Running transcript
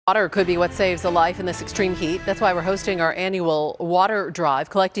Water could be what saves a life in this extreme heat. That's why we're hosting our annual water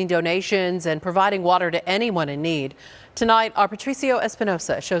drive, collecting donations and providing water to anyone in need. Tonight, our Patricio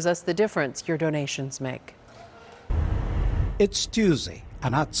Espinosa shows us the difference your donations make. It's Tuesday,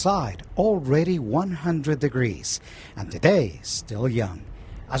 and outside already 100 degrees, and today still young.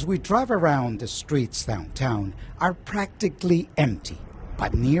 As we drive around, the streets downtown are practically empty,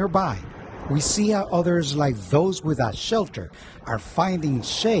 but nearby we see how others like those without shelter are finding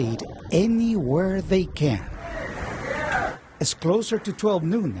shade anywhere they can. It's closer to 12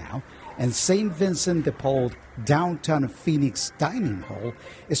 noon now, and St. Vincent de Paul downtown Phoenix dining hall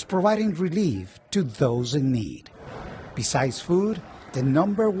is providing relief to those in need. Besides food, the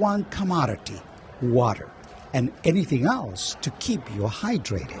 #1 commodity, water, and anything else to keep you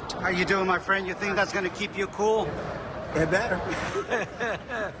hydrated. How you doing, my friend? You think that's going to keep you cool? It better.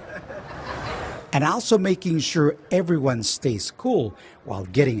 And also making sure everyone stays cool while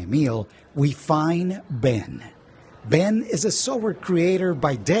getting a meal, we find Ben. Ben is a software creator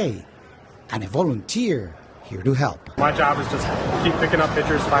by day and a volunteer here to help. My job is just keep picking up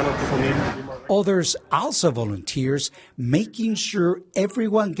pictures, find what people need. Others also volunteers, making sure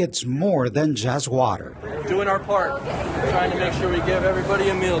everyone gets more than just water. Doing our part, trying to make sure we give everybody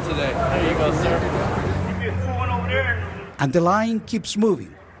a meal today. There you go, sir. And the line keeps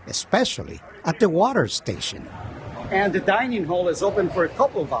moving, especially at the water station. And the dining hall is open for a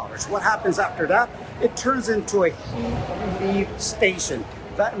couple of hours. What happens after that? It turns into a heat relief station.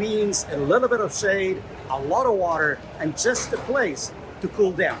 That means a little bit of shade, a lot of water, and just a place to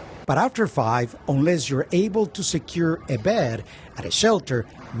cool down. But after 5, unless you're able to secure a bed at a shelter,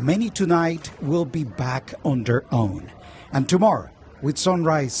 many tonight will be back on their own. And tomorrow, with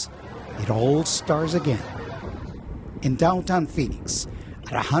sunrise, it all starts again. In downtown Phoenix,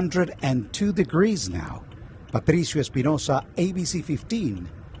 at 102 degrees now, Patricio Espinosa, ABC 15,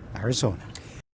 Arizona.